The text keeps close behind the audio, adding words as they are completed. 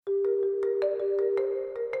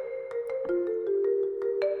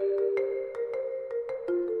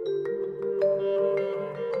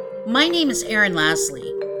My name is Erin.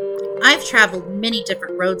 I've traveled many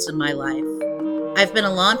different roads in my life. I've been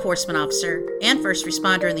a law enforcement officer and first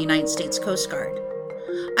responder in the United States Coast Guard.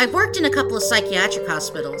 I've worked in a couple of psychiatric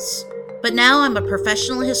hospitals, but now I'm a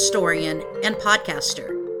professional historian and podcaster.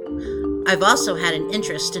 I've also had an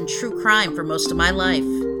interest in true crime for most of my life.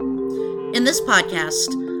 In this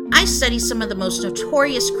podcast, I study some of the most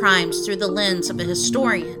notorious crimes through the lens of a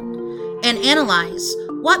historian and analyze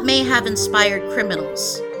what may have inspired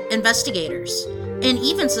criminals, investigators, and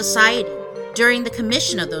even society during the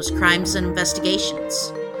commission of those crimes and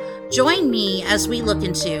investigations. Join me as we look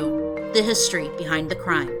into the history behind the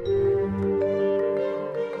crime.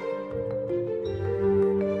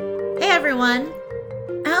 Hey everyone,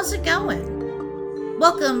 how's it going?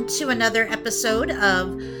 Welcome to another episode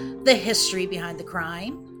of The History Behind the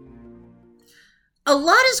Crime. A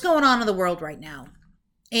lot is going on in the world right now,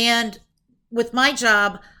 and with my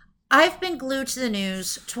job, I've been glued to the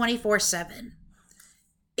news 24/7.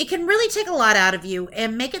 It can really take a lot out of you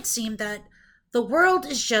and make it seem that the world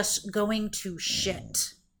is just going to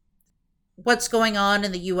shit. What's going on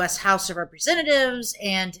in the U.S. House of Representatives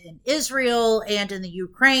and in Israel and in the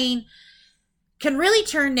Ukraine can really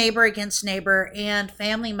turn neighbor against neighbor and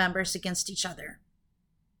family members against each other.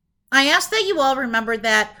 I ask that you all remember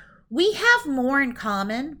that we have more in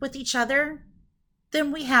common with each other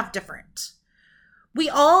than we have different. We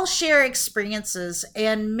all share experiences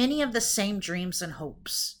and many of the same dreams and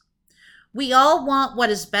hopes. We all want what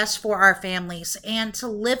is best for our families and to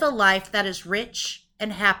live a life that is rich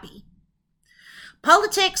and happy.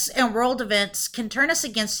 Politics and world events can turn us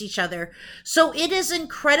against each other, so it is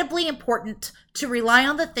incredibly important to rely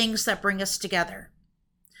on the things that bring us together.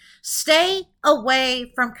 Stay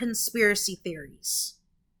away from conspiracy theories.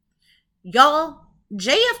 Y'all,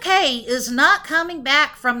 JFK is not coming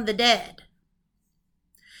back from the dead.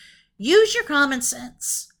 Use your common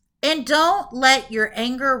sense and don't let your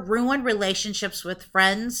anger ruin relationships with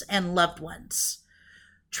friends and loved ones.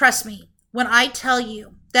 Trust me when I tell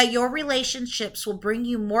you that your relationships will bring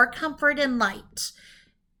you more comfort and light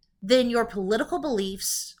than your political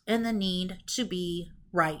beliefs and the need to be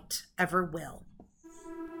right ever will.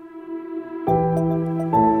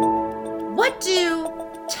 What do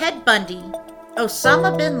Ted Bundy,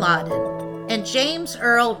 Osama bin Laden, and James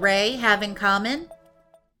Earl Ray have in common?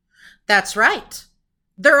 That's right.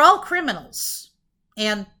 They're all criminals.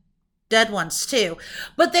 And dead ones too.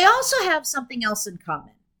 But they also have something else in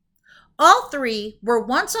common. All three were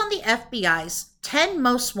once on the FBI's 10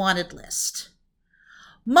 Most Wanted list.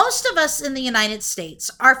 Most of us in the United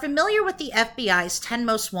States are familiar with the FBI's 10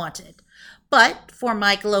 Most Wanted. But for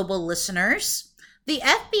my global listeners, the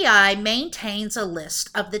FBI maintains a list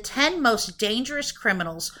of the 10 most dangerous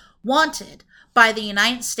criminals wanted by the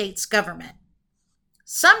United States government.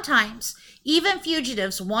 Sometimes, even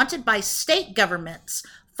fugitives wanted by state governments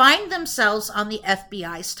find themselves on the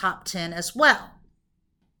FBI's top 10 as well.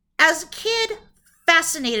 As a kid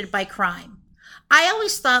fascinated by crime, I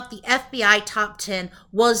always thought the FBI top 10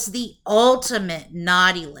 was the ultimate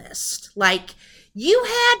naughty list. Like, you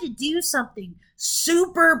had to do something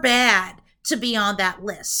super bad to be on that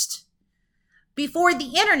list. Before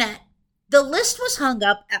the internet, the list was hung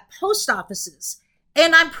up at post offices,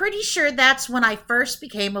 and I'm pretty sure that's when I first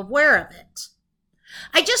became aware of it.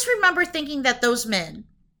 I just remember thinking that those men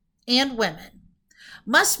and women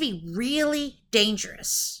must be really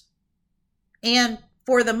dangerous. And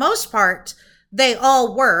for the most part, they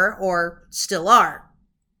all were or still are.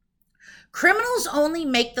 Criminals only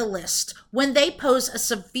make the list when they pose a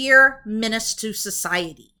severe menace to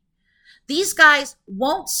society. These guys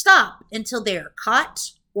won't stop until they are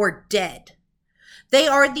caught or dead. They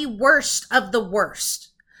are the worst of the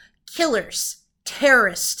worst. Killers,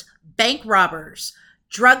 terrorists, bank robbers,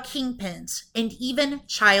 drug kingpins, and even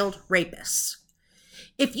child rapists.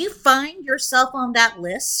 If you find yourself on that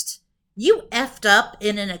list, you effed up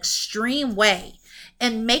in an extreme way,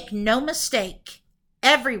 and make no mistake,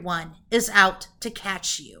 everyone is out to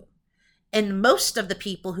catch you. And most of the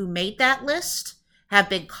people who made that list have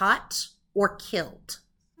been caught or killed.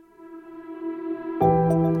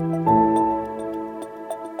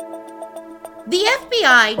 The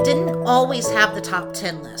FBI didn't always have the top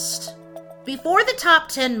 10 list. Before the top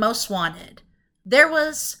 10 most wanted, there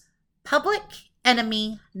was public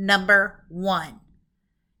enemy number 1.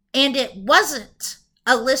 And it wasn't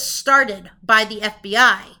a list started by the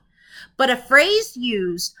FBI, but a phrase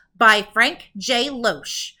used by Frank J.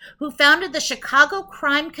 Loesch, who founded the Chicago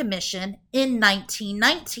Crime Commission in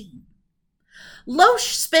 1919.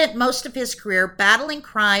 Loesch spent most of his career battling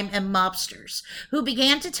crime and mobsters who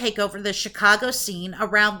began to take over the Chicago scene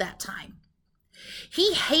around that time.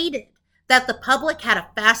 He hated that the public had a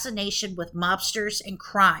fascination with mobsters and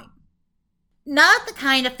crime. Not the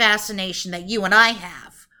kind of fascination that you and I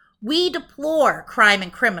have. We deplore crime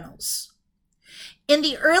and criminals. In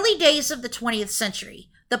the early days of the 20th century,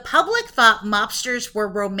 the public thought mobsters were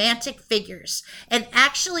romantic figures and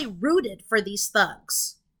actually rooted for these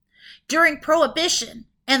thugs. During Prohibition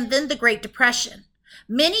and then the Great Depression,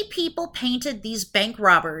 many people painted these bank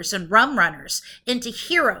robbers and rum runners into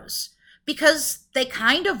heroes because they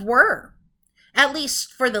kind of were, at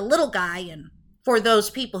least for the little guy and for those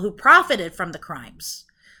people who profited from the crimes.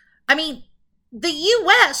 I mean, the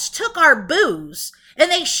U.S. took our booze, and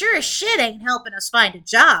they sure as shit ain't helping us find a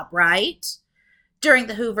job, right? During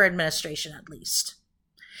the Hoover administration, at least.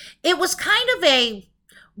 It was kind of a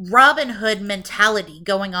Robin Hood mentality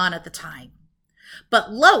going on at the time.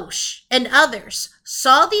 But Loesch and others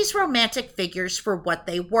saw these romantic figures for what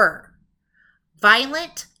they were: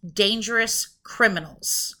 violent, dangerous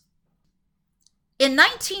criminals. In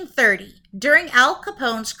 1930, during Al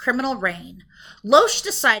Capone's criminal reign, Loesch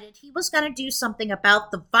decided he was going to do something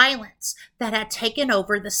about the violence that had taken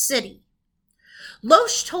over the city.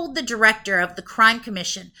 Loesch told the director of the Crime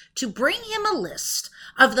Commission to bring him a list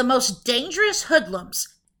of the most dangerous hoodlums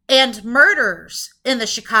and murderers in the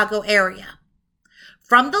Chicago area.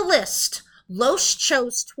 From the list, Loesch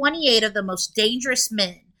chose 28 of the most dangerous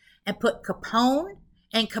men and put Capone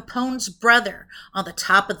and Capone's brother on the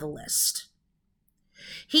top of the list.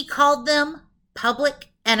 He called them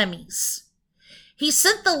public enemies. He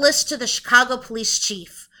sent the list to the Chicago police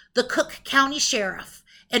chief, the Cook County sheriff,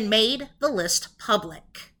 and made the list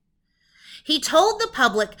public. He told the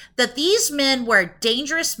public that these men were a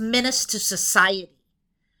dangerous menace to society.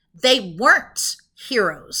 They weren't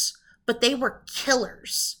heroes, but they were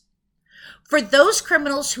killers. For those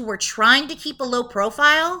criminals who were trying to keep a low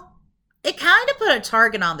profile, it kind of put a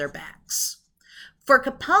target on their backs. For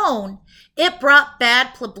Capone, it brought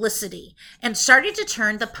bad publicity and started to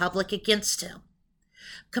turn the public against him.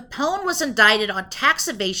 Capone was indicted on tax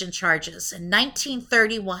evasion charges in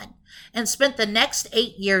 1931 and spent the next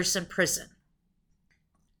 8 years in prison.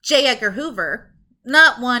 J. Edgar Hoover,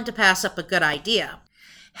 not one to pass up a good idea,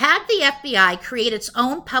 had the FBI create its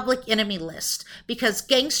own public enemy list because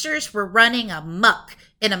gangsters were running amok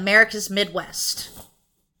in America's Midwest.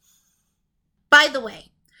 By the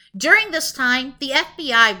way, during this time, the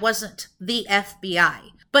FBI wasn't the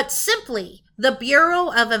FBI, but simply the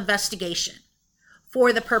Bureau of Investigation.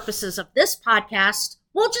 For the purposes of this podcast,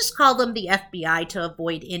 we'll just call them the FBI to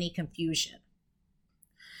avoid any confusion.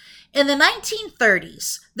 In the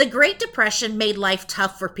 1930s, the Great Depression made life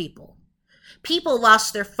tough for people. People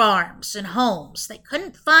lost their farms and homes. They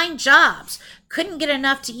couldn't find jobs, couldn't get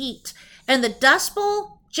enough to eat, and the Dust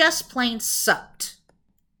Bowl just plain sucked.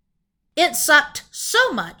 It sucked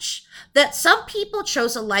so much that some people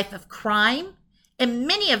chose a life of crime, and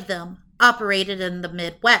many of them operated in the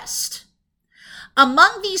Midwest.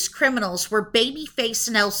 Among these criminals were Babyface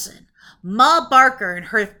Nelson, Ma Barker and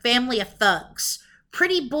her family of thugs,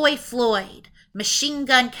 Pretty Boy Floyd, Machine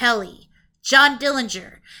Gun Kelly, John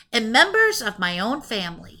Dillinger, and members of my own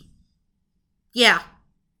family. Yeah,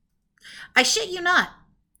 I shit you not.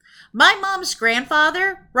 My mom's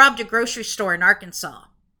grandfather robbed a grocery store in Arkansas,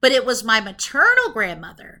 but it was my maternal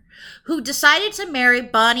grandmother who decided to marry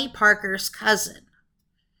Bonnie Parker's cousin.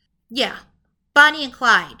 Yeah, Bonnie and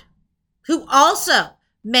Clyde, who also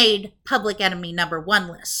made public enemy #1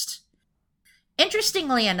 list.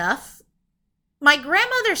 Interestingly enough, my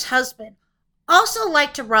grandmother's husband also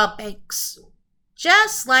liked to rob banks,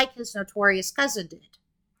 just like his notorious cousin did.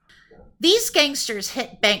 These gangsters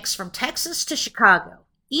hit banks from Texas to Chicago,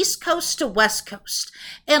 East Coast to West Coast,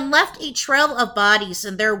 and left a trail of bodies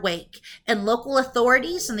in their wake, and local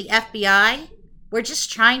authorities and the FBI were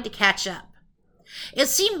just trying to catch up. It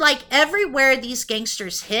seemed like everywhere these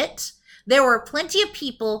gangsters hit, there were plenty of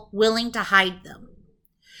people willing to hide them.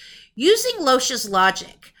 Using Loesch's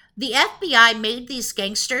logic, the FBI made these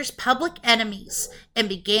gangsters public enemies and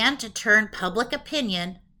began to turn public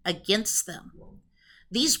opinion against them.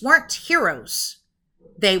 These weren't heroes.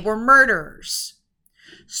 They were murderers.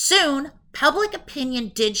 Soon, public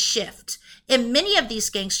opinion did shift, and many of these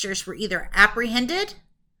gangsters were either apprehended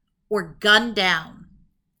or gunned down.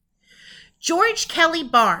 George Kelly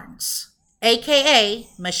Barnes, aka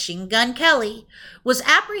Machine Gun Kelly, was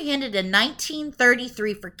apprehended in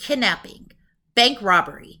 1933 for kidnapping, bank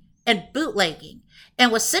robbery, and bootlegging,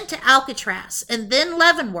 and was sent to Alcatraz and then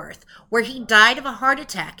Leavenworth, where he died of a heart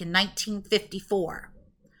attack in 1954.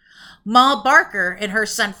 Ma Barker and her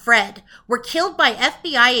son Fred were killed by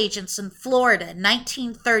FBI agents in Florida in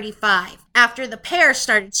 1935 after the pair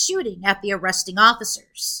started shooting at the arresting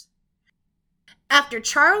officers. After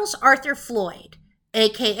Charles Arthur Floyd,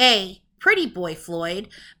 aka Pretty Boy Floyd,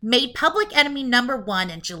 made public enemy number one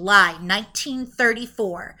in July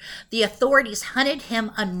 1934, the authorities hunted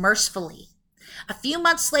him unmercifully. A few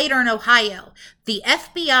months later in Ohio, the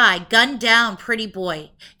FBI gunned down Pretty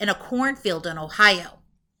Boy in a cornfield in Ohio.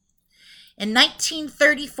 In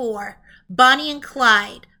 1934, Bonnie and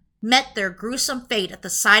Clyde met their gruesome fate at the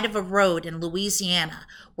side of a road in Louisiana,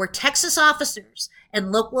 where Texas officers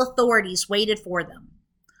and local authorities waited for them.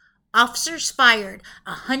 Officers fired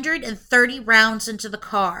 130 rounds into the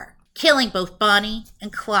car, killing both Bonnie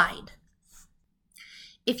and Clyde.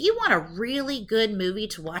 If you want a really good movie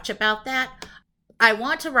to watch about that, I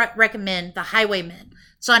want to recommend The Highwaymen.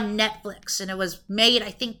 It's on Netflix, and it was made,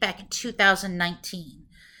 I think, back in 2019.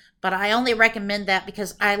 But I only recommend that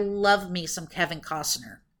because I love me some Kevin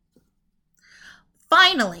Costner.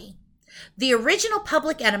 Finally, the original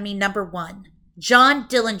public enemy number one, John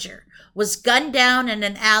Dillinger, was gunned down in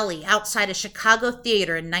an alley outside a Chicago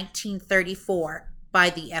theater in 1934 by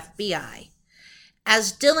the FBI.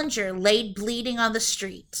 As Dillinger laid bleeding on the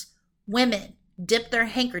street, women dipped their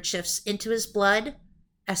handkerchiefs into his blood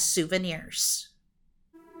as souvenirs.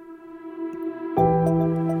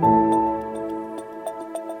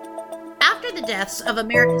 After the deaths of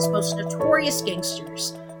America's most notorious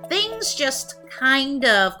gangsters, things just kind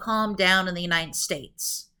of calmed down in the United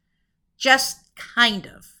States. Just kind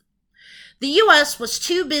of. The U.S. was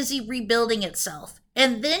too busy rebuilding itself,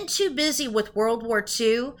 and then too busy with World War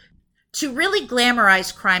II to really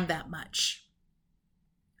glamorize crime that much.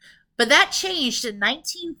 But that changed in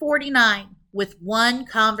 1949 with one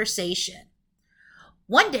conversation.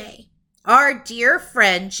 One day, our dear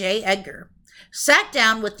friend J. Edgar sat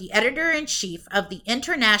down with the editor-in-chief of the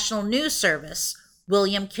International News Service,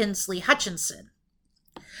 William Kinsley Hutchinson.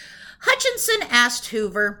 Hutchinson asked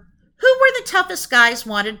Hoover, who were the toughest guys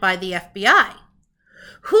wanted by the FBI?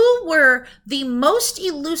 Who were the most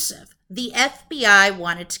elusive the FBI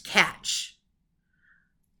wanted to catch?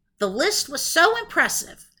 The list was so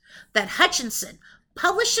impressive that Hutchinson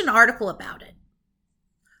published an article about it.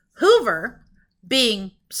 Hoover,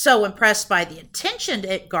 being so impressed by the attention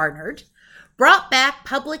it garnered, brought back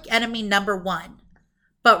public enemy number one,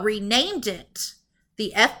 but renamed it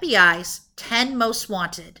the FBI's 10 Most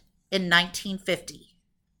Wanted in 1950.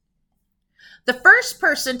 The first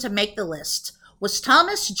person to make the list was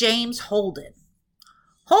Thomas James Holden.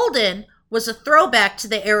 Holden was a throwback to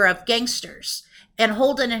the era of gangsters, and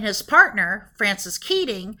Holden and his partner, Francis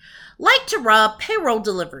Keating, liked to rob payroll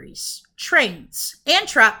deliveries, trains, and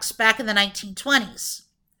trucks back in the 1920s.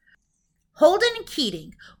 Holden and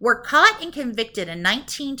Keating were caught and convicted in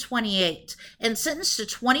 1928 and sentenced to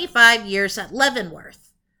 25 years at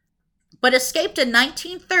Leavenworth, but escaped in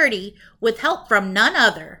 1930 with help from none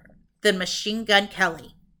other than Machine Gun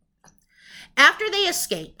Kelly. After they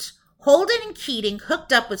escaped, Holden and Keating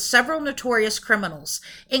hooked up with several notorious criminals,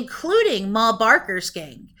 including Ma Barker's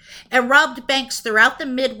gang, and robbed banks throughout the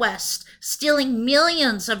Midwest, stealing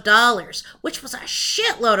millions of dollars, which was a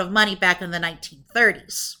shitload of money back in the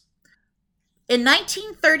 1930s. In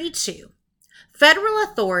 1932, federal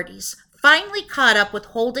authorities finally caught up with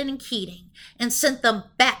Holden and Keating and sent them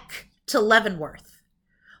back to Leavenworth.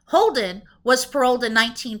 Holden was paroled in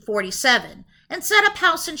 1947 and set up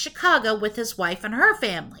house in Chicago with his wife and her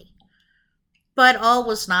family. But all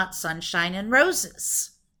was not sunshine and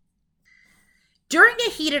roses. During a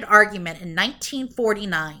heated argument in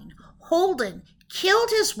 1949, Holden killed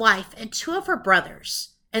his wife and two of her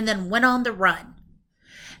brothers and then went on the run.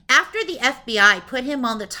 After the FBI put him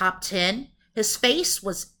on the top 10, his face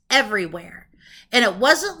was everywhere, and it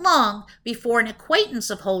wasn't long before an acquaintance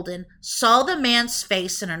of Holden saw the man's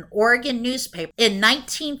face in an Oregon newspaper in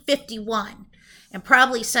 1951 and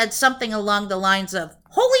probably said something along the lines of,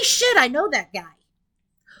 "Holy shit, I know that guy."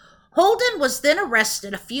 Holden was then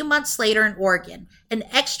arrested a few months later in Oregon and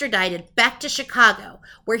extradited back to Chicago,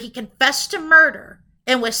 where he confessed to murder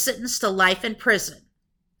and was sentenced to life in prison.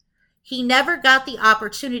 He never got the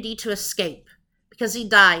opportunity to escape because he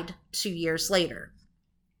died 2 years later.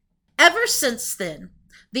 Ever since then,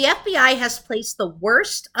 the FBI has placed the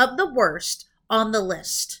worst of the worst on the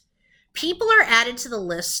list. People are added to the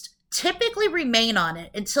list, typically remain on it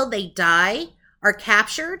until they die, are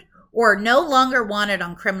captured, or are no longer wanted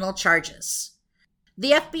on criminal charges.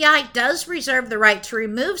 The FBI does reserve the right to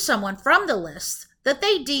remove someone from the list that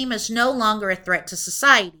they deem as no longer a threat to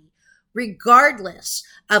society, regardless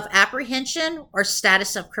of apprehension or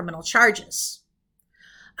status of criminal charges.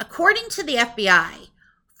 According to the FBI,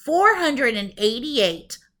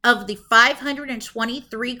 488 of the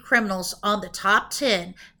 523 criminals on the top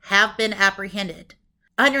 10 have been apprehended.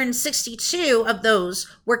 162 of those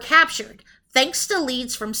were captured, thanks to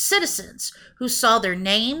leads from citizens who saw their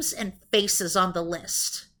names and faces on the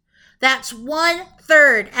list. That's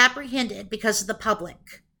 1/3 apprehended because of the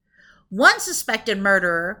public. One suspected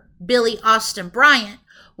murderer, Billy Austin Bryant,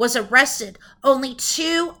 was arrested only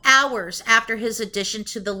 2 hours after his addition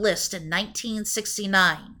to the list in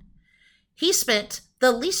 1969. He spent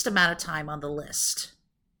the least amount of time on the list.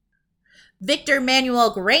 Victor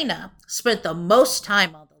Manuel Garena spent the most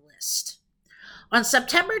time on the list. On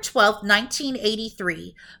September 12,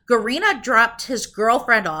 1983, Garena dropped his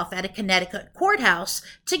girlfriend off at a Connecticut courthouse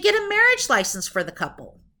to get a marriage license for the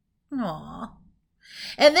couple. Aww.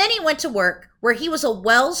 And then he went to work, where he was a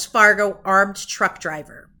Wells Fargo armed truck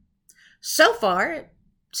driver. So far, it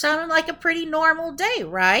sounded like a pretty normal day,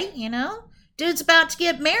 right? Dude's about to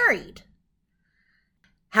get married.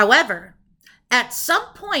 However, at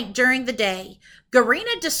some point during the day,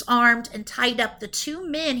 Garena disarmed and tied up the 2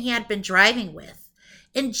 men he had been driving with,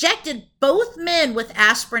 injected both men with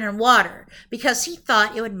aspirin and water because he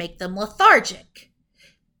thought it would make them lethargic.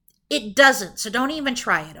 It doesn't, so don't even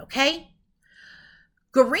try it, okay?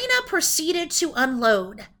 Garena proceeded to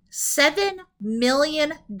unload $7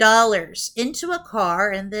 million into a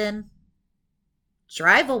car and then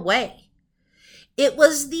drive away. It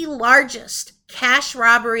was the largest cash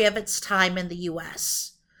robbery of its time in the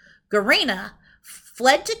U.S. Garena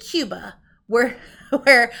fled to Cuba, where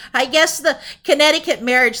I guess the Connecticut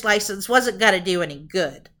marriage license wasn't going to do any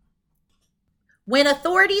good. When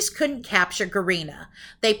authorities couldn't capture Garena,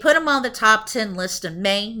 they put him on the top 10 list in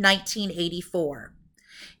May 1984.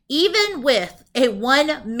 Even with a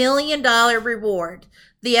 $1 million reward,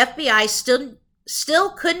 the FBI still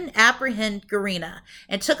couldn't apprehend Garena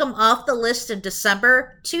and took him off the list in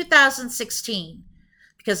December 2016.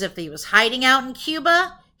 Because if he was hiding out in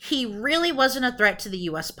Cuba, he really wasn't a threat to the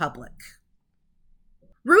U.S. public.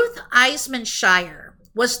 Ruth Eisman Shire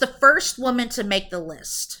was the first woman to make the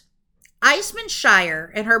list. Eisman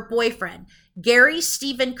Shire and her boyfriend, Gary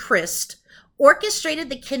Stephen Christ, orchestrated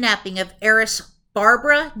the kidnapping of heiress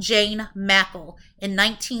Barbara Jane Mackle in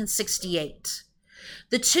 1968.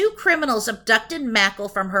 The 2 criminals abducted Mackle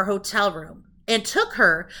from her hotel room and took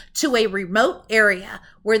her to a remote area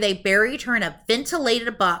where they buried her in a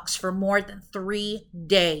ventilated box for more than 3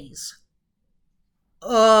 days.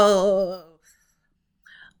 Oh.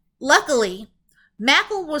 Luckily,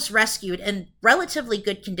 Mackle was rescued in relatively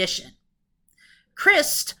good condition.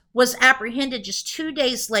 Christ was apprehended just 2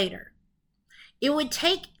 days later. It would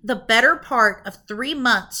take the better part of 3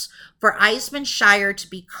 months for Eisman Shire to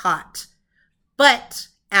be caught. But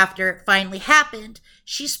after it finally happened,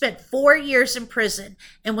 she spent 4 years in prison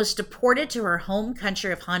and was deported to her home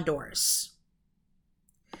country of Honduras.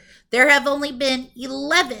 There have only been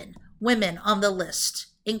 11 women on the list,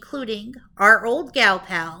 including our old gal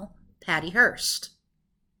pal, Patty Hearst.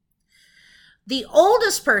 The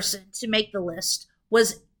oldest person to make the list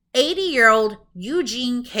was 80-year-old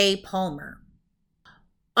Eugene K. Palmer.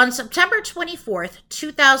 On September 24th,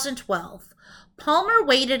 2012, Palmer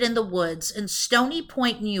waited in the woods in Stony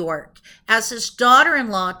Point, New York, as his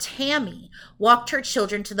daughter-in-law, Tammy, walked her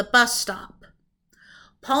children to the bus stop.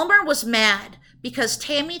 Palmer was mad because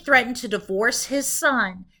Tammy threatened to divorce his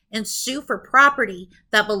son and sue for property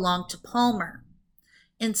that belonged to Palmer.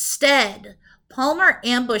 Instead, Palmer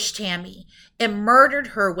ambushed Tammy and murdered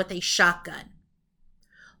her with a shotgun.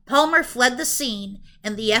 Palmer fled the scene,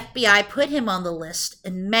 and the FBI put him on the list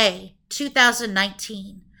in May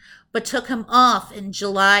 2019, but took him off in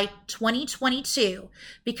July 2022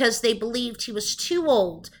 because they believed he was too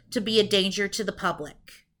old to be a danger to the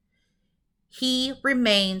public. He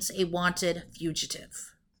remains a wanted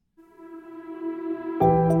fugitive.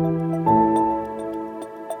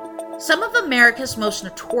 Some of America's most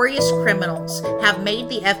notorious criminals have made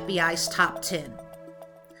the FBI's top 10.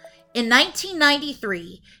 In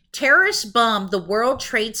 1993, terrorists bombed the World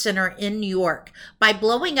Trade Center in New York by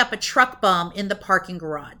blowing up a truck bomb in the parking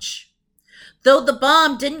garage. Though the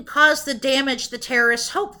bomb didn't cause the damage the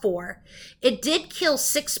terrorists hoped for, it did kill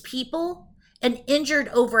 6 people and injured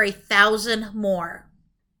over 1,000 more.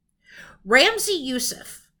 Ramzi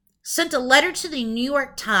Youssef sent a letter to the New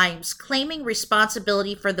York Times claiming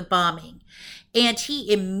responsibility for the bombing, and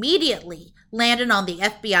he immediately landed on the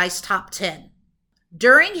FBI's top 10.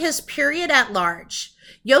 During his period at large,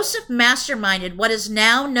 Youssef masterminded what is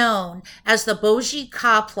now known as the Boji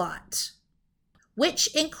Ka plot, which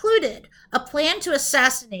included a plan to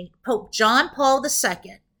assassinate Pope John Paul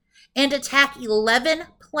II and attack 11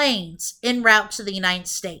 planes en route to the United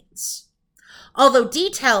States. Although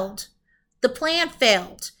detailed, the plan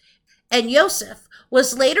failed, and Youssef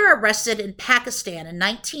was later arrested in Pakistan in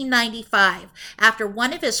 1995 after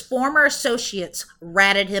one of his former associates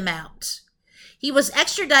ratted him out. He was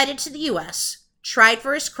extradited to the U.S., tried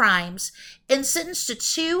for his crimes, and sentenced to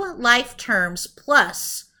 2 life terms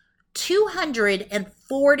plus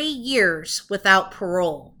 240 years without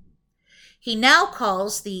parole. He now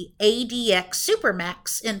calls the ADX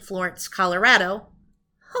Supermax in Florence, Colorado,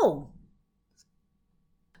 home.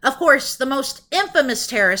 Of course, the most infamous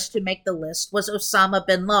terrorist to make the list was Osama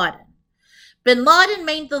bin Laden. Bin Laden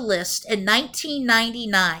made the list in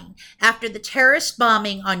 1999 after the terrorist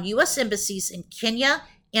bombing on U.S. embassies in Kenya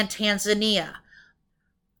and Tanzania.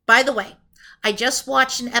 By the way, I just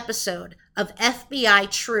watched an episode of FBI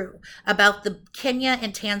True about the Kenya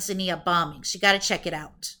and Tanzania bombings. You got to check it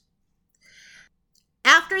out.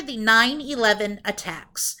 After the 9/11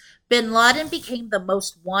 attacks, bin Laden became the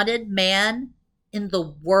most wanted man in the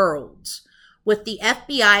world, with the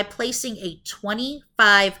FBI placing a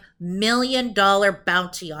 $25 million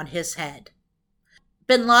bounty on his head.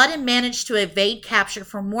 Bin Laden managed to evade capture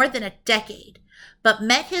for more than a decade, but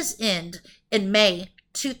met his end in May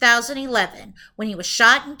 2011 when he was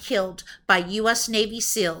shot and killed by U.S. Navy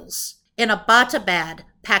SEALs in Abbottabad,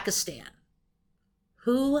 Pakistan.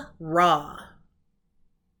 Hoorah!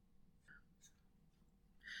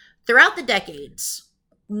 Throughout the decades,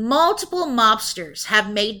 multiple mobsters have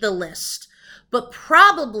made the list, but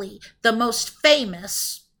probably the most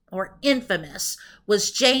famous or infamous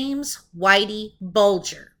was James Whitey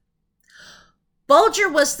Bulger. Bulger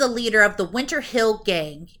was the leader of the Winter Hill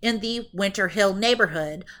Gang in the Winter Hill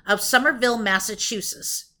neighborhood of Somerville,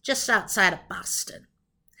 Massachusetts, just outside of Boston.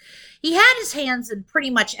 He had his hands in pretty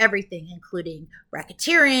much everything, including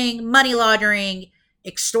racketeering, money laundering,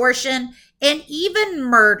 extortion, and even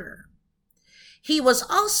murder. He was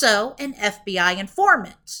also an FBI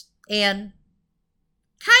informant, and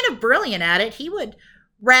kind of brilliant at it. He would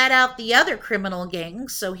rat out the other criminal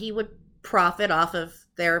gangs so he would profit off of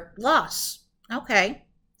their loss. Okay.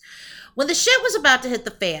 When the shit was about to hit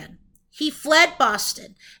the fan, he fled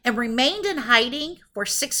Boston and remained in hiding for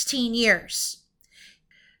 16 years.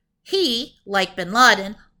 He, like bin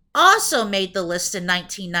Laden, also made the list in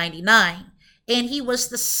 1999, and he was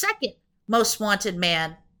the second most wanted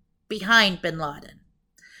man behind bin Laden.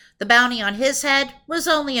 The bounty on his head was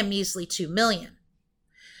only a measly $2 million.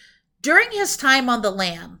 During his time on the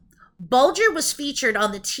lam, Bulger was featured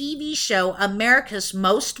on the TV show America's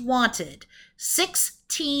Most Wanted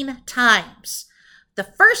 16 times. The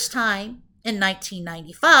first time in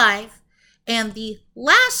 1995 and the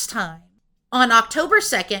last time on October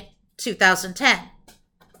 2nd, 2010.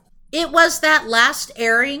 It was that last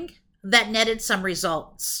airing that netted some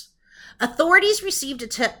results. Authorities received a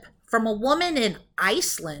tip from a woman in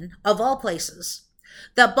Iceland, of all places,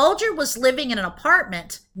 that Bulger was living in an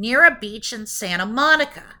apartment near a beach in Santa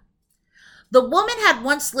Monica. The woman had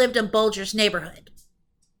once lived in Bulger's neighborhood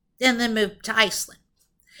and then moved to Iceland.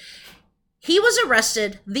 He was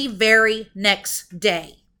arrested the very next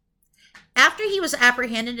day. After he was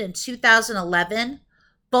apprehended in 2011,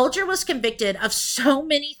 Bulger was convicted of so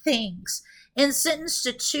many things and sentenced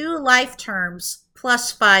to 2 life terms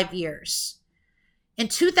plus 5 years. In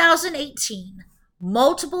 2018,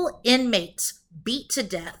 multiple inmates beat to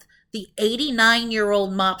death the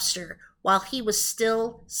 89-year-old mobster while he was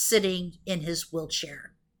still sitting in his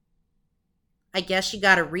wheelchair. I guess you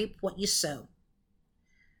gotta reap what you sow.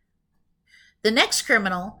 The next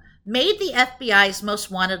criminal made the FBI's most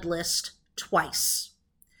wanted list twice.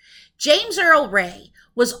 James Earl Ray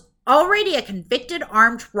was already a convicted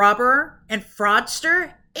armed robber and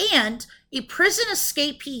fraudster and a prison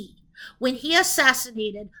escapee when he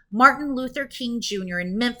assassinated Martin Luther King Jr.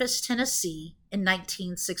 in Memphis, Tennessee in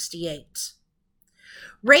 1968.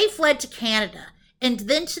 Ray fled to Canada and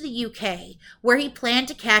then to the UK, where he planned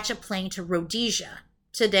to catch a plane to Rhodesia,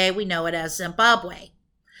 today we know it as Zimbabwe,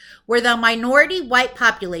 where the minority white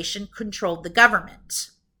population controlled the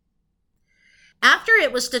government. After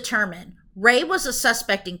it was determined Ray was a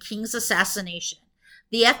suspect in King's assassination,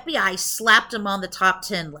 the FBI slapped him on the top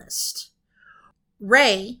 10 list.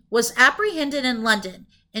 Ray was apprehended in London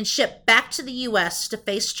and shipped back to the U.S. to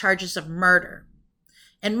face charges of murder.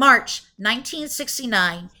 In March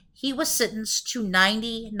 1969, he was sentenced to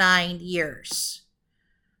 99 years.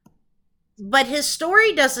 But his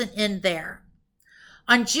story doesn't end there.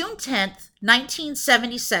 On June 10th,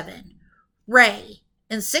 1977, Ray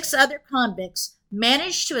and 6 other convicts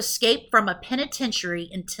managed to escape from a penitentiary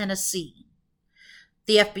in Tennessee.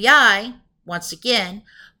 The FBI, once again,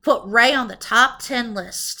 put Ray on the top 10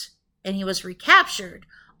 list, and he was recaptured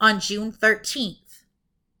on June 13th.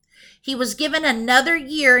 He was given another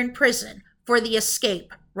year in prison for the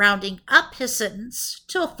escape, rounding up his sentence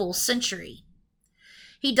to a full century.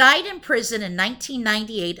 He died in prison in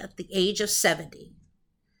 1998 at the age of 70.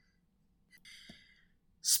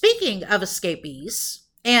 Speaking of escapees,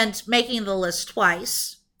 and making the list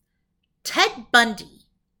twice, Ted Bundy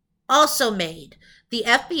also made the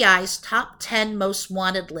FBI's top 10 most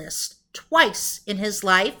wanted list twice in his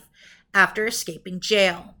life after escaping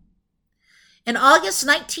jail. In August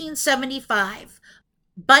 1975,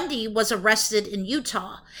 Bundy was arrested in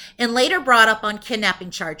Utah and later brought up on kidnapping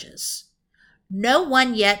charges. No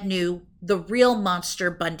one yet knew the real monster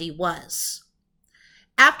Bundy was.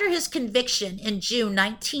 After his conviction in June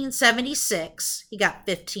 1976, he got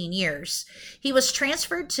 15 years, he was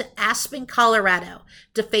transferred to Aspen, Colorado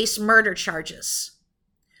to face murder charges.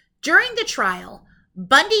 During the trial,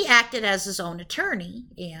 Bundy acted as his own attorney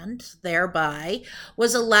and, thereby,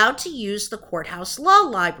 was allowed to use the courthouse law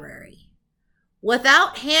library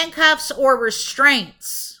without handcuffs or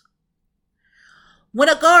restraints. When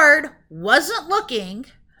a guard wasn't looking,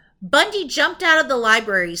 Bundy jumped out of the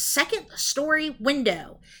library's second-story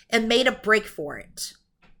window and made a break for it.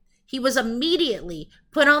 He was immediately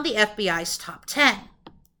put on the FBI's top 10,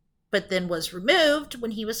 but then was removed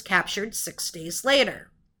when he was captured 6 days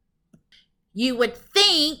later. You would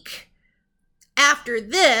think, after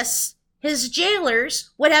this, his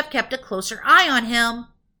jailers would have kept a closer eye on him.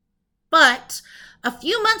 But a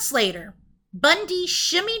few months later, Bundy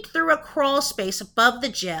shimmied through a crawl space above the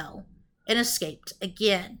jail and escaped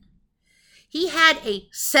again. He had a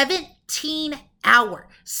 17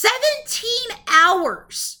 hours!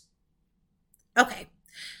 Okay.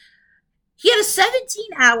 He had a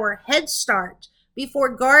 17-hour head start before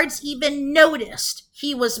guards even noticed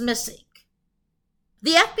he was missing.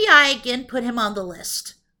 The FBI again put him on the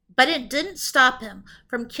list, but it didn't stop him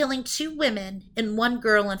from killing 2 women and 1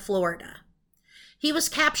 girl in Florida. He was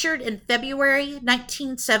captured in February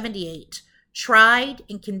 1978, tried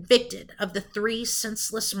and convicted of the 3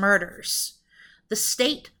 senseless murders. The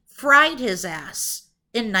state fried his ass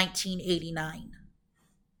in 1989.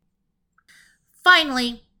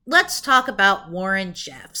 Finally, let's talk about Warren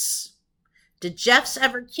Jeffs. Did Jeffs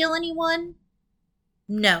ever kill anyone?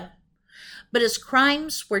 No, but his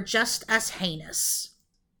crimes were just as heinous.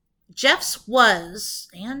 Jeffs was,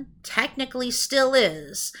 and technically still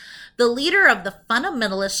is, the leader of the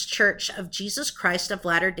Fundamentalist Church of Jesus Christ of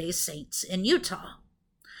Latter-day Saints in Utah.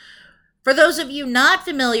 For those of you not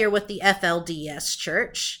familiar with the FLDS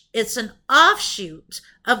Church, it's an offshoot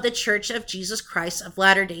of the Church of Jesus Christ of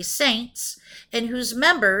Latter-day Saints, and whose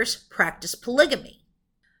members practice polygamy.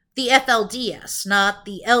 The FLDS, not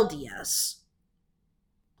the LDS.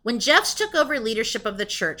 When Jeffs took over leadership of the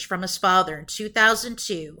church from his father in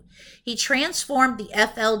 2002, he transformed the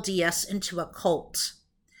FLDS into a cult.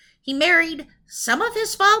 He married some of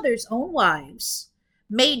his father's own wives,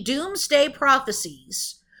 made doomsday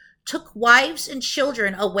prophecies, took wives and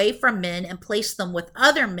children away from men and placed them with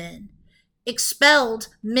other men, expelled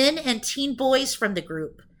men and teen boys from the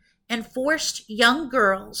group, and forced young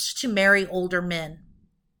girls to marry older men.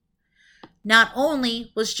 Not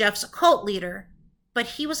only was Jeffs a cult leader, but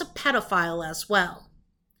he was a pedophile as well.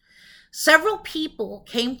 Several people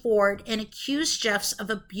came forward and accused Jeffs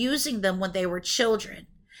of abusing them when they were children,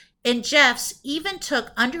 and Jeffs even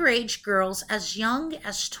took underage girls as young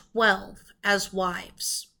as 12 as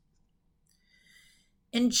wives.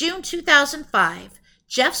 In June 2005,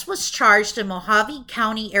 Jeffs was charged in Mojave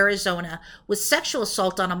County, Arizona, with sexual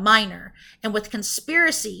assault on a minor and with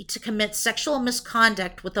conspiracy to commit sexual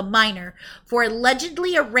misconduct with a minor for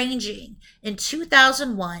allegedly arranging, in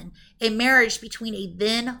 2001, a marriage between a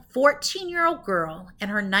then 14-year-old girl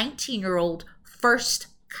and her 19-year-old first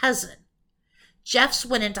cousin. Jeffs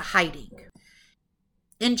went into hiding.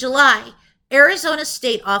 In July, Arizona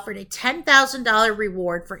State offered a $10,000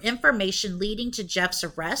 reward for information leading to Jeffs'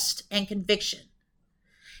 arrest and conviction.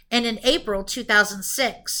 And in April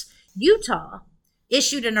 2006, Utah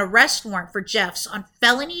issued an arrest warrant for Jeffs on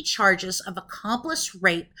felony charges of accomplice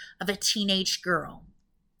rape of a teenage girl.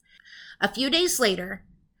 A few days later,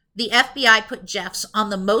 the FBI put Jeffs on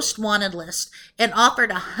the most wanted list and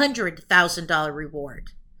offered a $100,000 reward.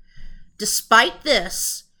 Despite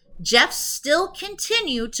this, Jeffs still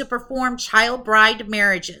continued to perform child bride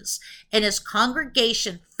marriages, and his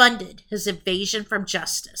congregation funded his evasion from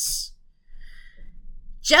justice.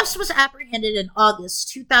 Jeffs was apprehended in August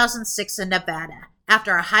 2006 in Nevada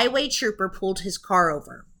after a highway trooper pulled his car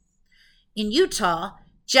over. In Utah,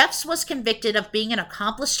 Jeffs was convicted of being an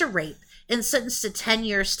accomplice to rape and sentenced to 10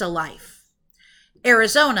 years to life.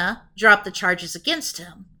 Arizona dropped the charges against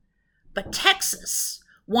him, but Texas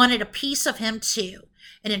wanted a piece of him too,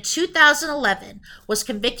 and in 2011 was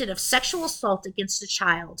convicted of sexual assault against a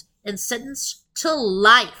child and sentenced to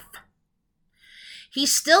life. He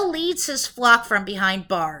still leads his flock from behind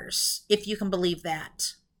bars, if you can believe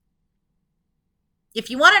that. If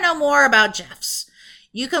you want to know more about Jeff's,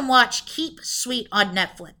 you can watch Keep Sweet on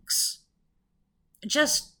Netflix.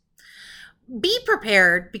 Just be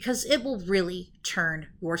prepared because it will really turn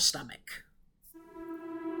your stomach.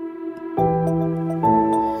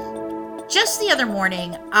 Just the other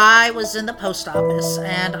morning, I was in the post office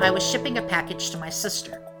and I was shipping a package to my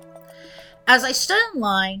sister. As I stood in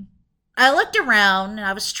line, I looked around and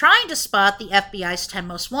I was trying to spot the FBI's 10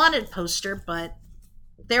 Most Wanted poster, but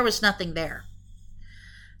there was nothing there.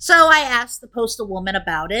 So I asked the postal woman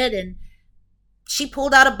about it and she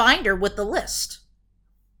pulled out a binder with the list.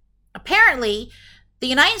 Apparently, the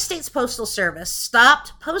United States Postal Service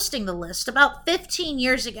stopped posting the list about 15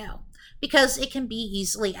 years ago because it can be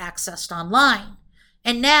easily accessed online.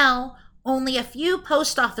 And now, only a few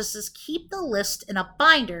post offices keep the list in a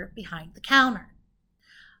binder behind the counter.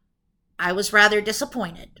 I was rather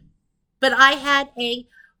disappointed, but I had a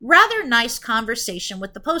rather nice conversation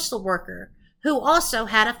with the postal worker who also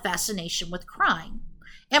had a fascination with crime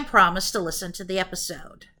and promised to listen to the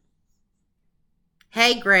episode.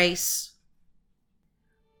 Hey, Grace.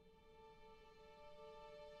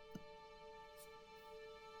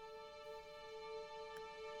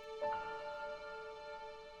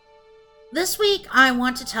 This week, I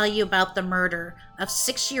want to tell you about the murder of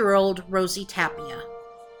 6-year-old Rosie Tapia.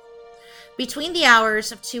 Between the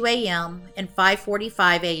hours of 2 a.m. and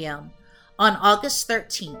 5:45 a.m. on August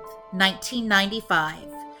 13, 1995,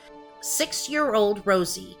 6-year-old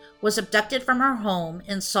Rosie was abducted from her home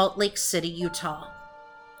in Salt Lake City, Utah.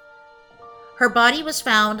 Her body was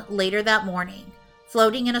found later that morning,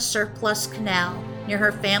 floating in a surplus canal near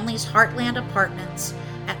her family's Heartland Apartments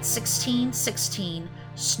at 1616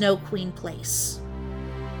 Snow Queen Place.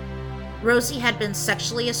 Rosie had been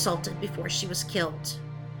sexually assaulted before she was killed.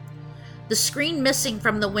 The screen missing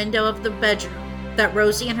from the window of the bedroom that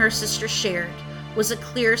Rosie and her sister shared was a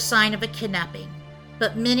clear sign of a kidnapping,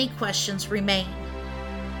 but many questions remain.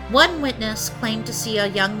 One witness claimed to see a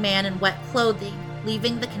young man in wet clothing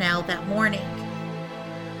leaving the canal that morning.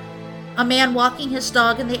 A man walking his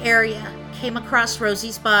dog in the area came across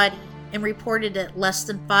Rosie's body and reported it less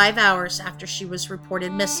than 5 hours after she was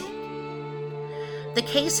reported missing. The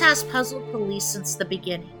case has puzzled police since the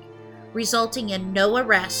beginning, resulting in no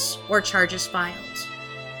arrests or charges filed.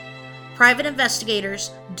 Private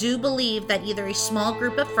investigators do believe that either a small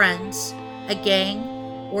group of friends, a gang,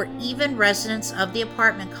 or even residents of the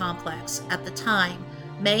apartment complex at the time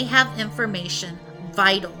may have information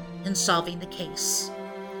vital in solving the case.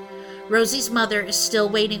 Rosie's mother is still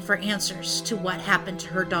waiting for answers to what happened to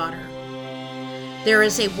her daughter. There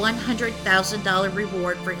is a $100,000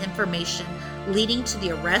 reward for information leading to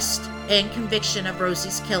the arrest and conviction of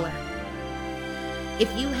Rosie's killer.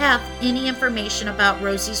 If you have any information about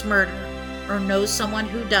Rosie's murder or know someone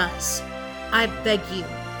who does, I beg you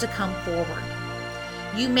to come forward.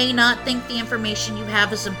 You may not think the information you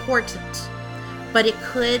have is important, but it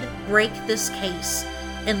could break this case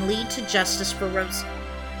and lead to justice for Rosie.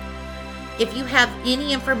 If you have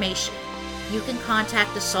any information, you can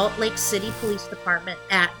contact the Salt Lake City Police Department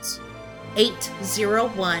at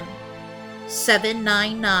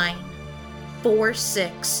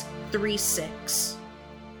 801-799-4636.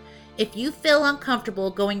 If you feel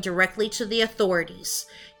uncomfortable going directly to the authorities,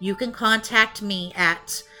 you can contact me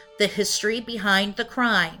at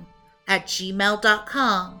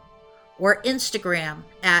thehistorybehindthecrime@gmail.com or Instagram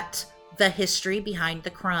at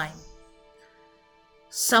thehistorybehindthecrime.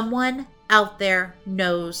 Someone out there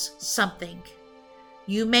knows something.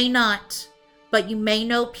 You may not, but you may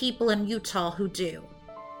know people in Utah who do.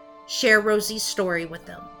 Share Rosie's story with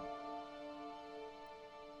them.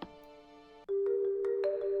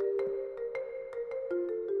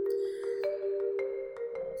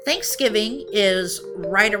 Thanksgiving is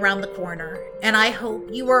right around the corner, and I hope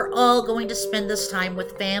you are all going to spend this time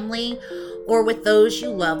with family or with those you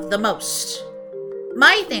love the most.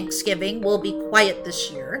 My Thanksgiving will be quiet this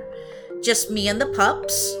year, just me and the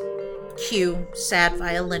pups. Cue sad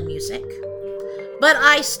violin music. But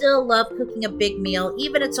I still love cooking a big meal,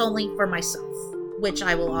 even if it's only for myself, which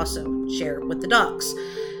I will also share with the dogs.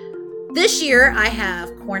 This year I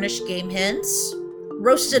have Cornish game hens,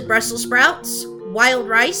 roasted Brussels sprouts, wild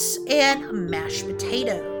rice, and mashed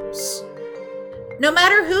potatoes. No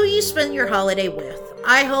matter who you spend your holiday with,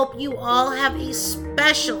 I hope you all have a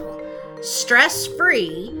special,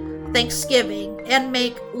 stress-free Thanksgiving and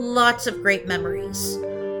make lots of great memories.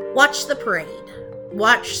 Watch the parade,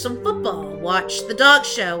 watch some football, watch the dog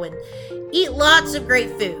show, and eat lots of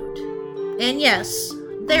great food. And yes,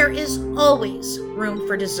 there is always room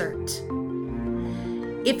for dessert.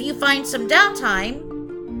 If you find some downtime,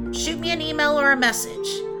 shoot me an email or a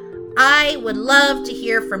message. I would love to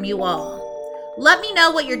hear from you all. Let me know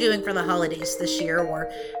what you're doing for the holidays this year,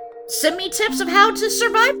 or send me tips of how to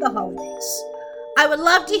survive the holidays. I would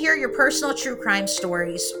love to hear your personal true crime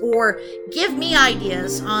stories, or give me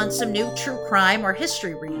ideas on some new true crime or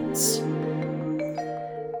history reads.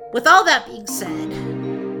 With all that being said,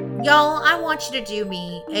 y'all, I want you to do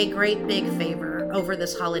me a great big favor over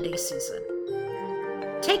this holiday season.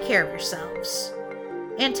 Take care of yourselves,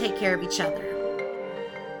 and take care of each other.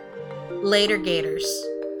 Later, Gators.